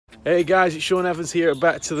Hey guys, it's Sean Evans here at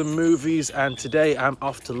Back to the Movies, and today I'm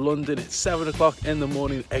off to London. It's 7 o'clock in the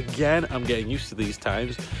morning again. I'm getting used to these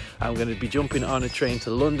times. I'm going to be jumping on a train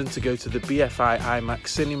to London to go to the BFI IMAX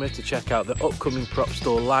cinema to check out the upcoming Prop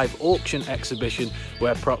Store live auction exhibition,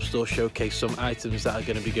 where Prop Store showcase some items that are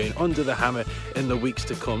going to be going under the hammer in the weeks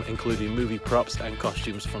to come, including movie props and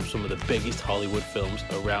costumes from some of the biggest Hollywood films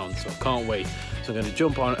around. So I can't wait. So I'm going to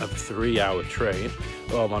jump on a 3-hour train.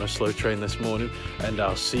 Oh, I'm on a slow train this morning, and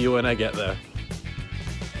I'll see you when I get there.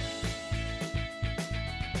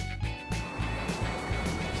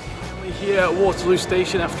 We're here at Waterloo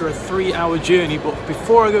Station after a 3-hour journey, but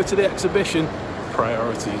before I go to the exhibition,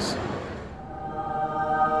 priorities.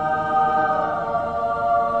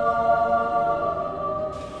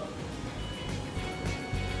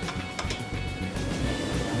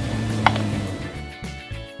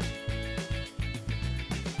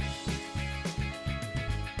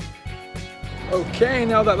 Okay,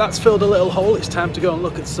 now that that's filled a little hole, it's time to go and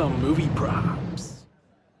look at some movie props.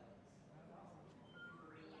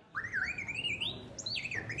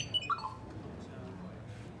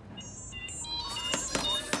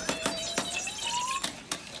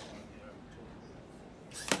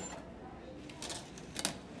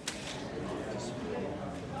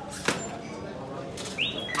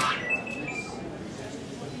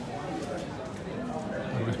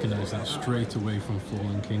 I recognise that straight away from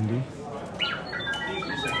Fallen Kingdom.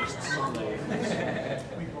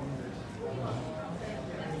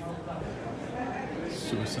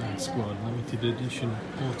 Suicide Squad limited edition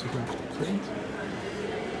autographed print,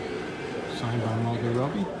 signed by Margot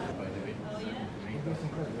Robbie.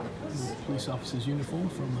 Police officer's uniform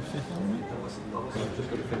from The Fifth Element.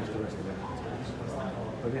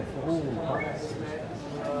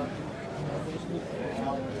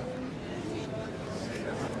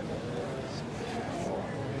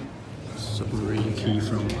 Submarine key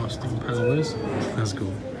from Austin Powers. That's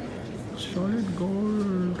cool. Solid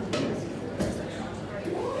gold.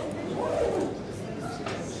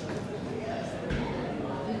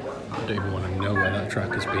 I don't even want to know where that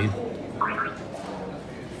track has been.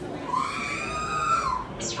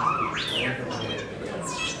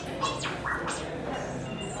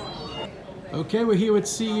 Okay, we're here with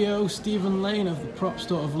CEO Stephen Lane of the Prop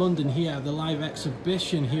Store of London here at the live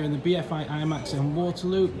exhibition here in the BFI IMAX in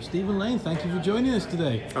Waterloo. Stephen Lane, thank you for joining us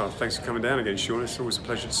today. Oh, thanks for coming down again, Sean. It's always a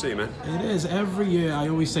pleasure to see you, man. It is. Every year I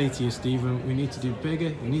always say to you, Stephen, we need to do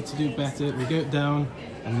bigger, we need to do better. We go down,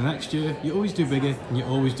 and the next year you always do bigger and you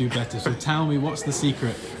always do better. So tell me, what's the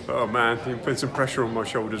secret? Oh man, you're putting some pressure on my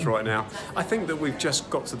shoulders right now. I think that we've just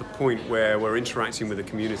got to the point where we're interacting with the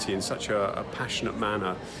community in such a passionate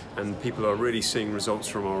manner, and people are really seeing results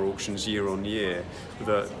from our auctions year on year,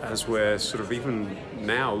 that as we're sort of even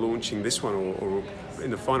now launching this one or in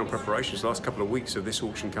the final preparations, the last couple of weeks of this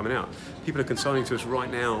auction coming out, people are consigning to us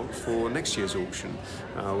right now for next year's auction.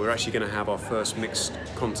 We're actually going to have our first mixed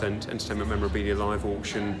content entertainment memorabilia live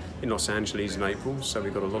auction in Los Angeles in April, so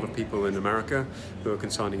we've got a lot of people in America who are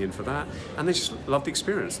consigning in for that, and they just love the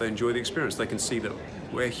experience, they enjoy the experience. They can see that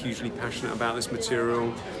we're hugely passionate about this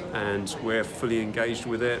material and we're fully engaged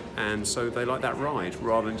with it, and so they like that ride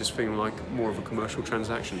rather than just feeling like more of a commercial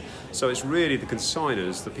transaction. So it's really the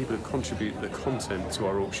consigners, the people who contribute the content to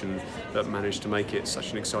our auction, that managed to make it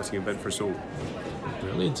such an exciting event for us all.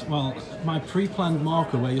 Brilliant. Well, my pre-planned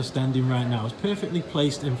marker where you're standing right now is perfectly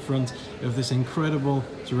placed in front of this incredible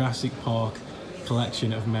Jurassic Park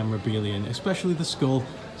collection of memorabilia, and especially the skull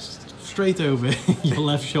straight over your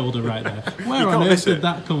left shoulder right there. Where on earth did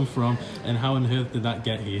that come from, and how on earth did that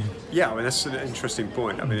get here? Yeah, I mean, that's an interesting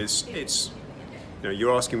point. I mean, it's you know,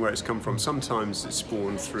 you're asking where it's come from. Sometimes it's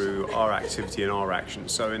spawned through our activity and our action.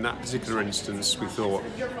 So in that particular instance, we thought,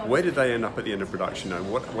 where did they end up at the end of production? You know,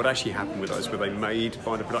 what actually happened with those? Were they made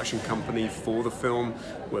by the production company for the film?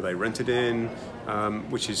 Were they rented in?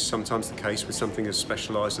 Which is sometimes the case with something as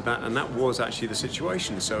specialised as that. And that was actually the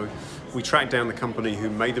situation. So we tracked down the company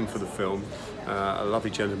who made them for the film, a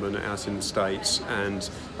lovely gentleman out in the States, and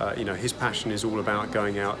you know, his passion is all about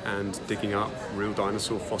going out and digging up real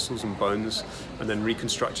dinosaur fossils and bones, and then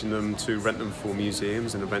reconstructing them to rent them for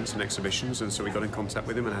museums and events and exhibitions. And so we got in contact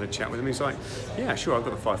with him and had a chat with him. He's like, yeah, sure, I've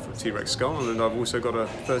got a 5-foot T-Rex skull, and I've also got a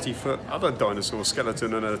 30-foot other dinosaur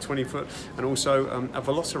skeleton, and a 20-foot, and also a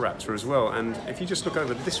velociraptor as well. And if you just look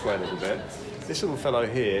over this way a little bit, this little fellow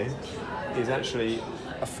here is actually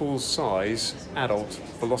a full-size adult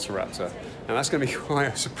velociraptor. And that's going to be quite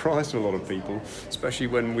a surprise to a lot of people, especially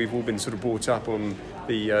when we've all been sort of brought up on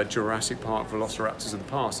the Jurassic Park velociraptors of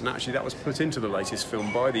the past. And actually that was put into the latest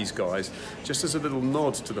film by these guys just as a little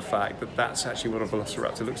nod to the fact that that's actually what a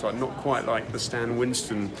velociraptor looks like, not quite like the Stan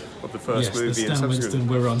Winston of the first movie. The Stan Winston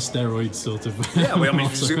were on steroids sort of. Yeah, well, I mean,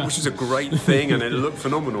 which is a great thing, and it looked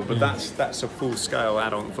phenomenal, but that's a full-scale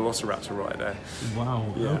add-on velociraptor right there.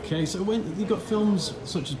 Wow, okay, so when you've got films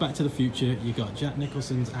such as Back to the Future, you've got Jack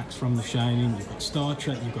Nicholson's Axe from The Shining, you've got Star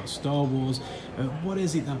Trek, you've got Star Wars, what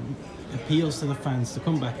is it that appeals to the fans to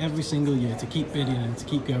come back every single year, to keep bidding and to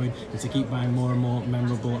keep going and to keep buying more and more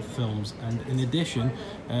memorable films? And in addition,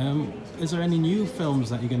 is there any new films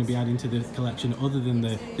that you're going to be adding to the collection other than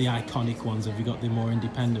the iconic ones? Have you got the more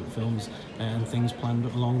independent films and things planned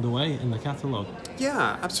along the way in the catalogue?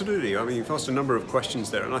 Yeah, absolutely. I mean, you've asked a number of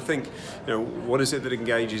questions there, and I think, what is it that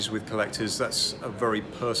engages with collectors? That's a very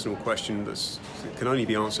personal question that can only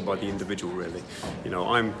be answered by the individual, really.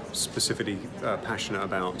 I'm specifically passionate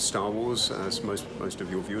about Star Wars, as most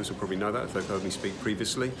of your viewers will probably know that if they've heard me speak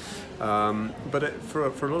previously. But for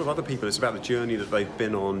a lot of other people, it's about the journey that they've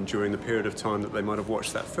been on during the period of time that they might have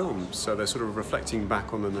watched that film. So they're sort of reflecting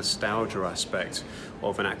back on the nostalgia aspect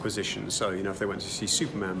of an acquisition. So, if they went to see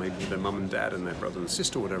Superman, maybe with their mum and dad and their brother and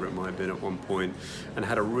sister, whatever it might have been at one point, and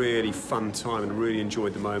had a really fun time and really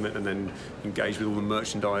enjoyed the moment, and then engaged with all the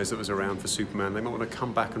merchandise that was around for Superman, they might want to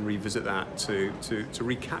come back and revisit that to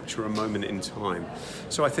recapture a moment in time.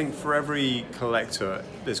 So I think for every collector,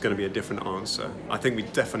 there's going to be a different answer. I think we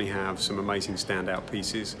definitely have some amazing standout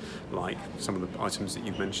pieces, like some of the items that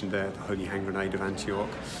you've mentioned there, the Holy Hand Grenade of Antioch,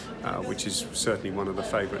 which is certainly one of the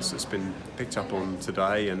favourites that's been picked up on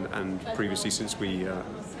today and previously since we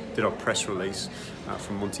did our press release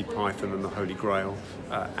from Monty Python and the Holy Grail,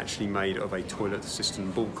 actually made of a toilet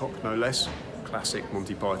cistern bullcock, no less. Classic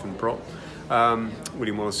Monty Python prop.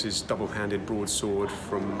 William Wallace's double-handed broadsword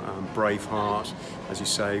from Braveheart, as you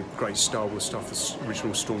say, great Star Wars stuff, the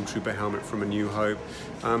original Stormtrooper helmet from A New Hope.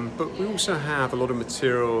 But we also have a lot of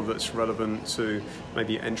material that's relevant to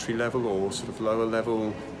maybe entry level or sort of lower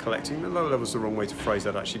level collecting. The lower level is the wrong way to phrase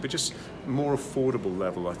that actually, but just more affordable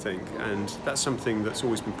level, I think. And that's something that's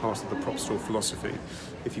always been part of the prop store philosophy.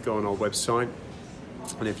 If you go on our website,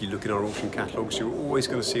 and if you look in our auction catalogues, you're always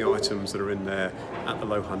going to see items that are in there at the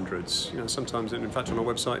low hundreds. Sometimes, in fact, on our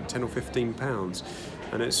website, £10 or £15.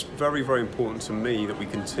 And it's very, very important to me that we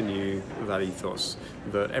continue that ethos,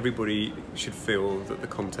 that everybody should feel that the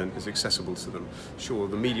content is accessible to them. Sure,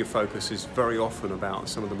 the media focus is very often about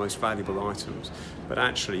some of the most valuable items, but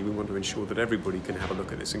actually we want to ensure that everybody can have a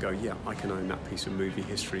look at this and go, yeah, I can own that piece of movie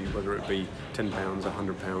history, whether it be £10,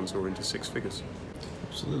 £100 or into six figures.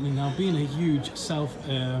 Absolutely. Now, being a huge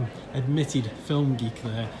self-admitted film geek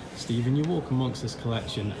there, Stephen, you walk amongst this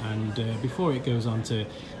collection, and before it goes on to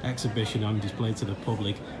exhibition and display to the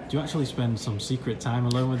public, do you actually spend some secret time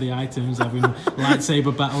alone with the items, having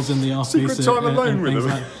lightsaber battles in the office? Secret time alone with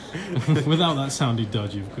them? Without that sounding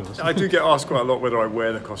dodgy, of course. I do get asked quite a lot whether I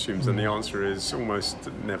wear the costumes, and the answer is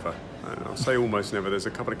almost never. I'll say almost never. There's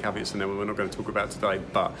a couple of caveats in there we're not going to talk about today,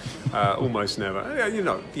 but almost never.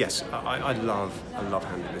 Yes, I love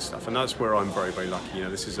handling this stuff, and that's where I'm very, very lucky.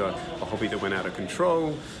 This is a hobby that went out of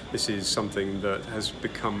control. This is something that has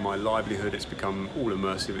become my livelihood. It's become all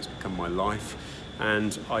immersive. It's become my life.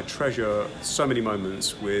 And I treasure so many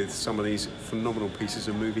moments with some of these phenomenal pieces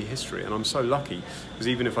of movie history. And I'm so lucky, because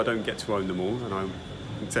even if I don't get to own them all, and I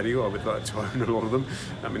can tell you I would like to own a lot of them.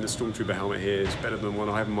 I mean, the Stormtrooper helmet here is better than one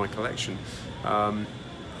I have in my collection.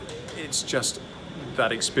 It's just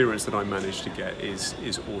that experience that I managed to get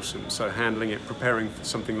is awesome. So handling it, preparing for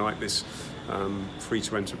something like this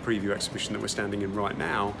free-to-enter preview exhibition that we're standing in right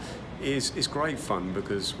now is great fun,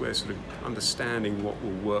 because we're sort of understanding what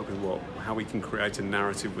will work with how we can create a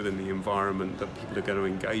narrative within the environment that people are going to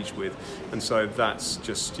engage with. And so that's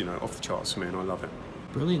just, off the charts for me, and I love it.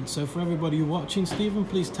 Brilliant. So for everybody watching, Stephen,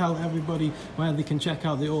 please tell everybody where they can check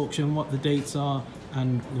out the auction, what the dates are,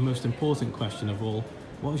 and the most important question of all,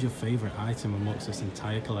 what was your favourite item amongst this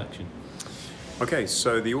entire collection? Okay,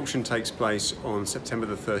 so the auction takes place on September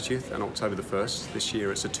the 30th and October the 1st. This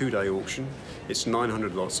year it's a two-day auction. It's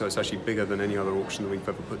 900 lots, so it's actually bigger than any other auction that we've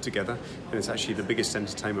ever put together. And it's actually the biggest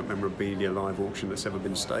entertainment memorabilia live auction that's ever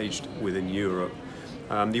been staged within Europe.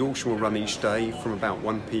 The auction will run each day from about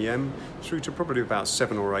 1 p.m. through to probably about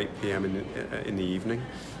 7 or 8 p.m. in the evening.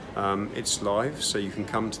 It's live, so you can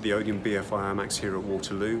come to the Odeon BFI IMAX here at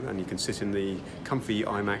Waterloo, and you can sit in the comfy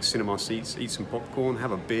IMAX cinema seats, eat some popcorn,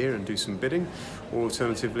 have a beer and do some bidding. Or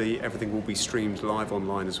alternatively, everything will be streamed live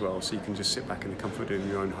online as well, so you can just sit back in the comfort of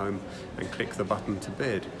your own home and click the button to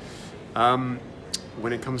bid.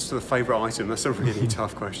 When it comes to the favourite item, that's a really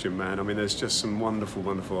tough question, man. I mean, there's just some wonderful,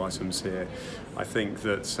 wonderful items here. I think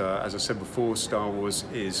that, as I said before, Star Wars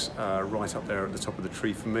is right up there at the top of the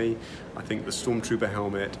tree for me. I think the Stormtrooper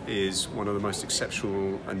helmet is one of the most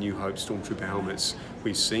exceptional A New Hope Stormtrooper helmets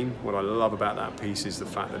we've seen. What I love about that piece is the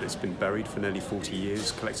fact that it's been buried for nearly 40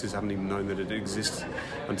 years. Collectors haven't even known that it exists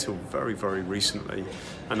until very, very recently.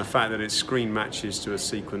 And the fact that it screen matches to a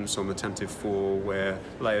sequence on the Tantive 4 where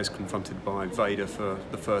Leia's confronted by Vader for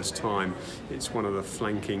the first time. It's one of the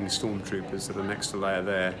flanking stormtroopers that are next to Leia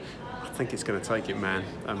there. I think it's going to take it, man.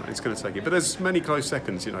 It's going to take it. But there's many close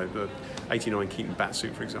seconds, you know, the 89 Keaton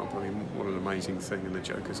batsuit, for example. I mean, what an amazing thing, and the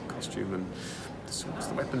Joker's costume, and the swords,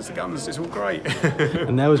 the weapons, the guns, it's all great.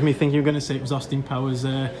 And there was me thinking you were going to say it was Austin Powers'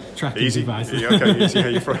 tracking device. Yeah, okay, easy how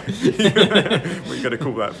you phrase. Well, you got to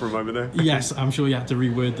call that for a moment there. Yes, I'm sure you had to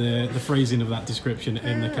reword the phrasing of that description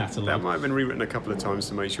in the catalogue. That might have been rewritten a couple of times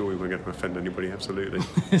to make sure we weren't going to offend anybody, absolutely.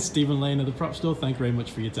 Stephen Lane of the Prop Store, thank you very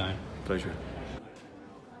much for your time. Pleasure.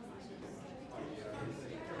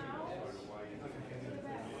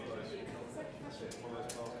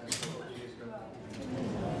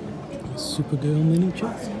 Supergirl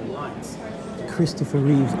miniature, Christopher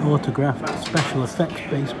Reeve's autographed special effects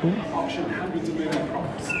baseball,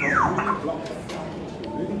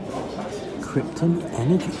 Krypton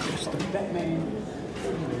energy crystal.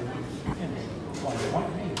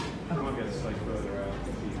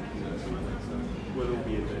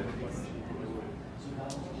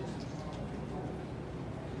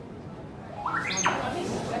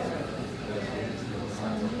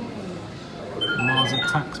 Mars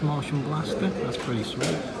Attacks Martian Blaster, that's pretty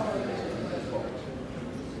sweet.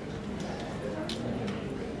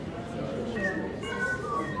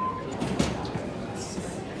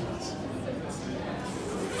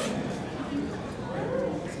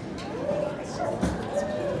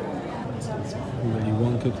 Really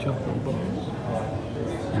Wonka chocolate bars.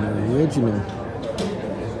 An original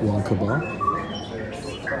Wonka bar.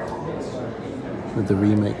 With the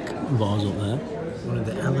remake bars up there. One of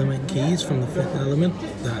the element keys from the Fifth Element.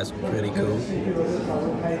 That's pretty cool.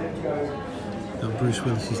 Got Bruce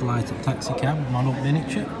Willis's light up taxi cab, model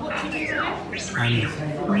miniature. And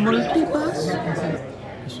multi-pass.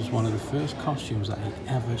 This was one of the first costumes that I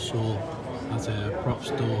ever saw at a prop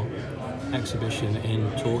store exhibition in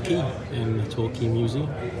Torquay, in the Torquay Museum.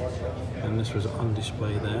 And this was on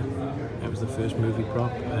display there. It was the first movie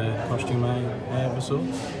prop costume I ever saw.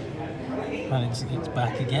 And it's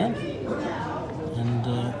back again. And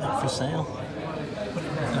up for sale.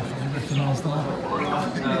 Definitely recognise that.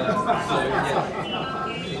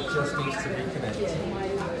 It just needs to be connected.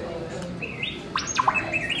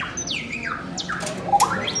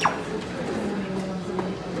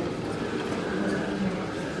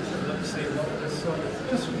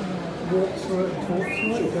 Just walk through it and talk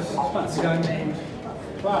through it. That's going.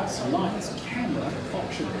 That's a light camera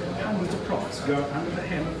option. Camera to props. Go under the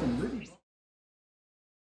hammer from really.